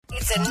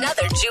It's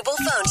another Jubal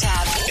phone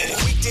tab.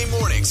 Weekday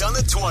mornings on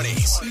the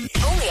 20s.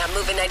 Only on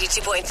Moving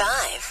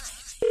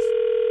 92.5.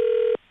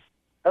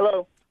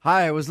 Hello.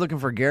 Hi, I was looking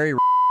for Gary.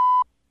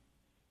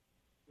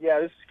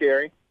 Yeah, this is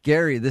Gary.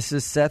 Gary, this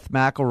is Seth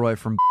McElroy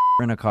from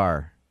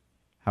Rent-A-Car.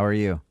 How are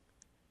you?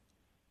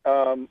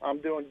 I'm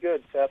doing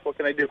good, Seth. What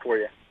can I do for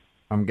you?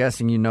 I'm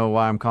guessing you know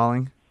why I'm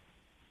calling?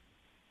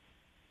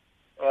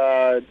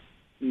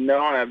 No,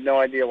 I have no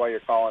idea why you're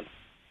calling.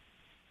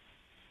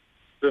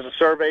 There's a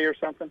survey or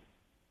something?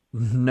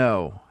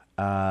 No.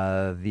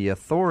 The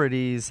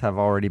authorities have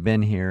already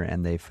been here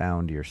and they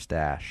found your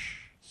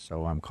stash.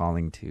 So I'm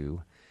calling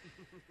to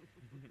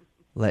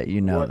let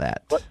you know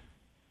that.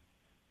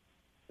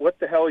 What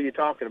the hell are you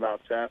talking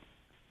about, Seth?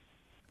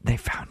 They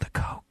found the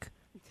coke.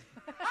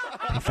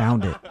 They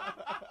found it.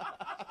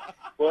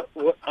 What?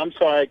 I'm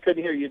sorry, I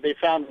couldn't hear you. They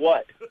found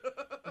what?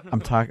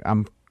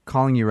 I'm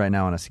calling you right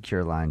now on a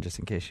secure line, just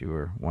in case you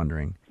were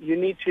wondering. You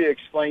need to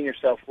explain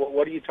yourself.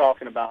 What are you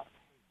talking about?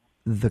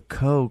 The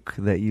coke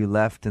that you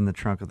left in the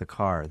trunk of the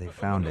car. They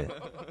found it.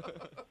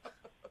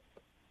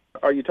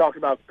 Are you talking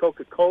about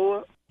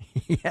Coca-Cola?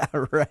 Yeah,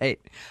 right.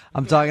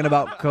 I'm talking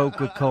about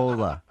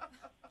Coca-Cola.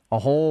 A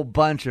whole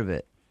bunch of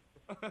it.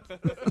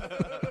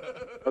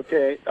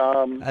 Okay.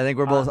 I think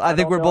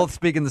we're both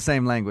speaking the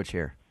same language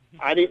here.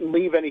 I didn't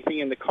leave anything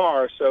in the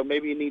car, so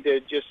maybe you need to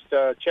just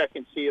check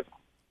and see if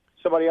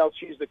somebody else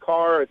used the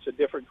car, or it's a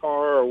different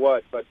car, or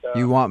what. But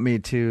you want me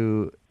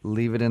to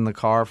leave it in the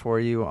car for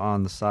you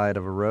on the side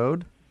of a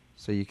road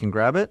so you can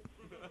grab it?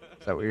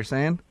 Is that what you're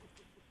saying?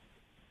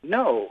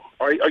 No.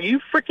 Are you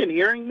freaking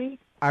hearing me?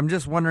 I'm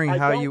just wondering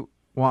how you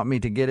want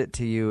me to get it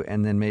to you,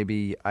 and then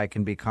maybe I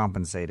can be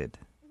compensated.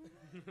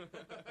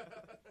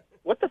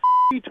 What the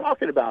are you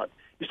talking about?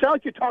 You sound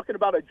like you're talking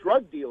about a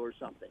drug deal or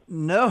something.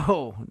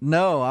 No,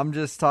 I'm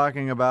just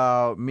talking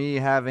about me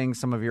having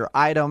some of your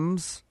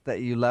items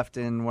that you left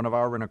in one of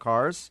our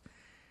rent-a-cars,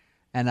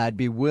 and I'd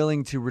be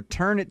willing to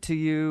return it to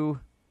you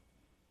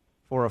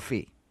for a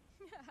fee.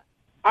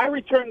 I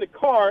returned the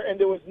car, and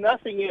there was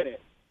nothing in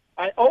it.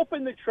 I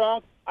opened the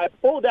trunk. I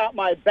pulled out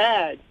my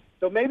bag.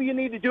 So maybe you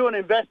need to do an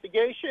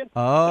investigation.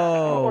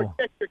 Oh. Or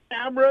check your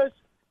cameras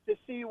to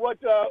see what...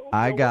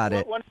 I got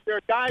it. One of their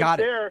guys got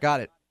there.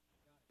 it.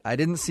 I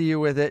didn't see you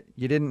with it.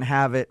 You didn't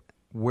have it.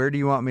 Where do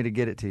you want me to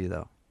get it to you,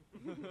 though?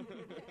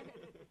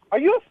 Are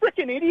you a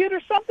freaking idiot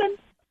or something?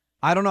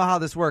 I don't know how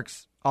this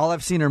works. All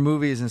I've seen are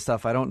movies and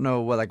stuff. I don't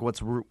know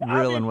what's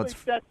real and what's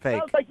that fake.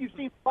 Sounds like you've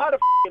seen a lot of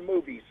freaking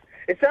movies.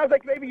 It sounds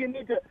like maybe you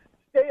need to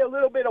stay a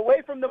little bit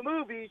away from the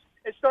movies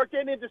and start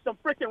getting into some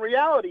freaking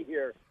reality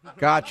here.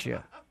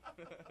 Gotcha.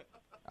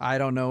 I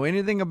don't know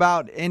anything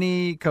about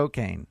any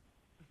cocaine.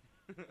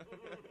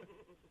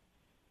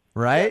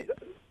 Right?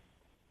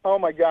 Oh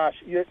my gosh,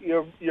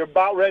 you're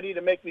about ready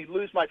to make me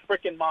lose my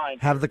freaking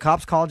mind. Have the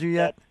cops called you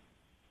yet?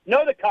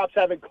 No, the cops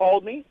haven't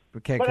called me.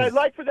 Okay, but I'd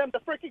like for them to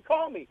freaking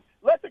call me.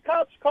 Let the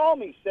cops call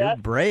me, Seth. You're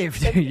brave.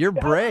 Dude. You're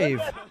brave.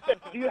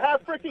 Do you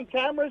have freaking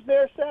cameras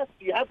there, Seth?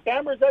 Do you have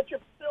cameras at your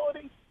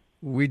facility?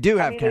 We do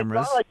have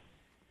cameras.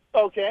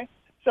 Okay.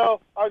 So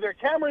are there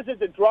cameras at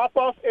the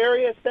drop-off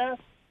area, Seth?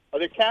 Are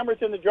there cameras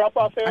in the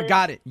drop-off area? I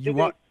got it.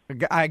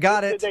 I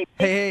got it.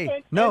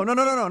 Hey. No.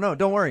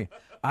 Don't worry.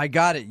 I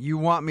got it. You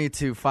want me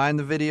to find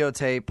the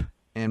videotape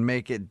and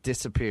make it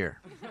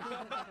disappear.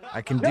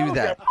 I can do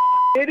that.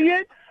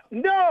 Idiot.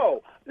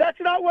 No,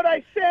 that's not what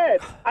I said.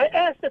 I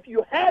asked if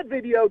you had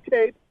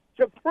videotape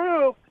to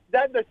prove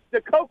that the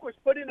coke was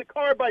put in the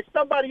car by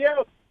somebody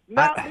else,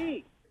 not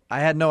me. I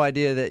had no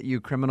idea that you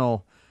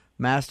criminal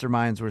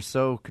masterminds were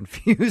so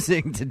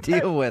confusing to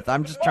deal with.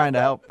 I'm just trying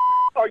to help.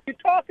 What are you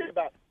talking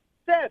about?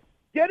 Seth,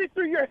 get it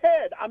through your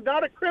head. I'm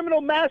not a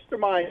criminal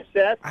mastermind,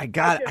 Seth. I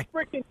got it.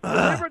 Freaking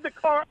delivered the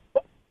car.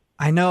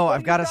 I know.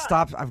 I've got to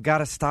stop. I've got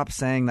to stop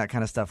saying that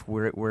kind of stuff.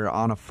 We're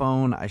on a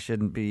phone. I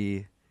shouldn't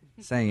be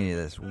saying any of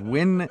this.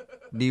 When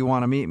do you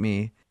want to meet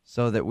me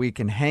so that we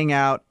can hang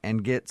out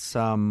and get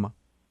some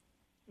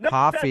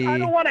coffee? Seth, I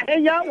don't want to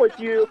hang out with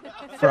you.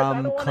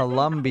 From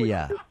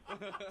Colombia.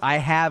 I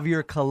have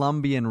your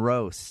Colombian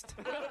roast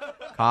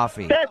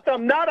coffee. Seth,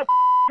 I'm not a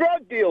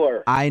drug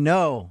dealer. I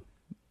know.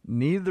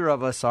 Neither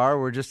of us are.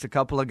 We're just a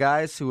couple of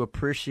guys who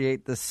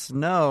appreciate the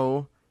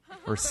snow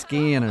or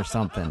skiing or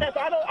something. Seth,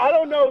 I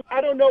don't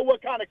know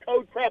what kind of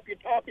code crap you're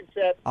talking,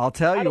 Seth. I'll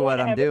tell you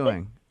what I'm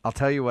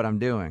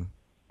doing.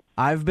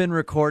 I've been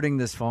recording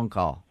this phone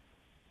call.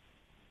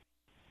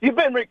 You've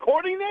been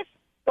recording this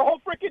the whole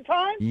freaking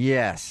time?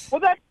 Yes. Well,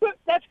 that's good.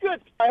 That's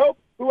good. I hope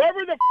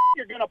whoever the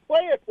you're going to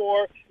play it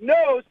for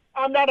knows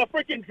I'm not a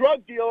freaking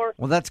drug dealer.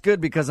 Well, that's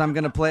good because I'm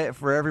going to play it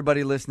for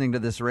everybody listening to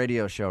this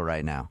radio show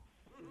right now.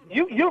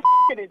 You're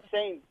freaking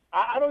insane.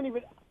 I don't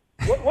even...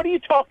 What are you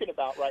talking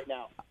about right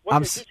now?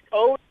 Is this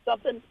code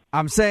something?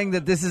 I'm saying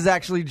that this is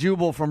actually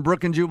Jubal from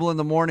Brook and Jubal in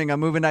the Morning. I'm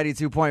moving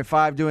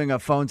 92.5 doing a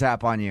phone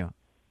tap on you.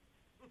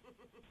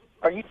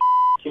 Are you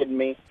kidding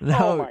me? No,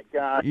 oh, my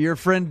God. Your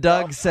friend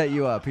Doug set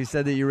you up. He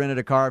said that you rented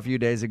a car a few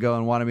days ago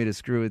and wanted me to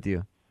screw with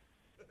you.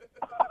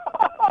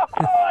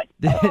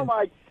 Oh,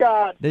 my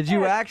God. Did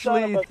you That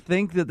actually son of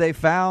think that they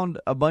found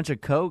a bunch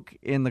of coke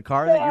in the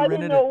car a- that you I rented?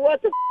 didn't know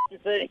what the to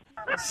say.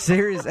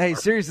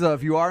 Seriously though,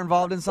 if you are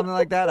involved in something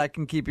like that, I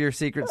can keep your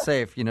secret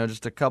safe. You know,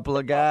 just a couple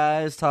of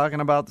guys talking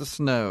about the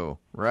snow,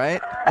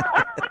 right?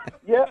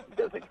 Yep,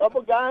 just a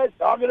couple guys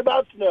talking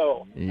about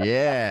snow.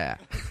 Yeah.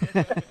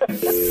 Wake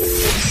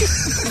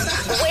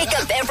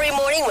up every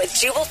morning with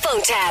Jubal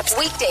phone tabs.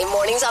 Weekday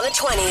mornings on the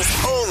 20s.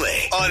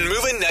 Only on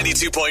Moving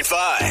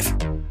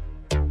 92.5.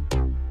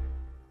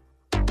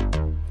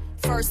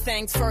 First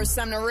things first,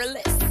 I'm the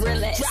realest.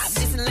 Drop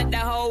this and let the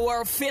whole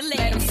world feel it.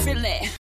 Let 'em feel it.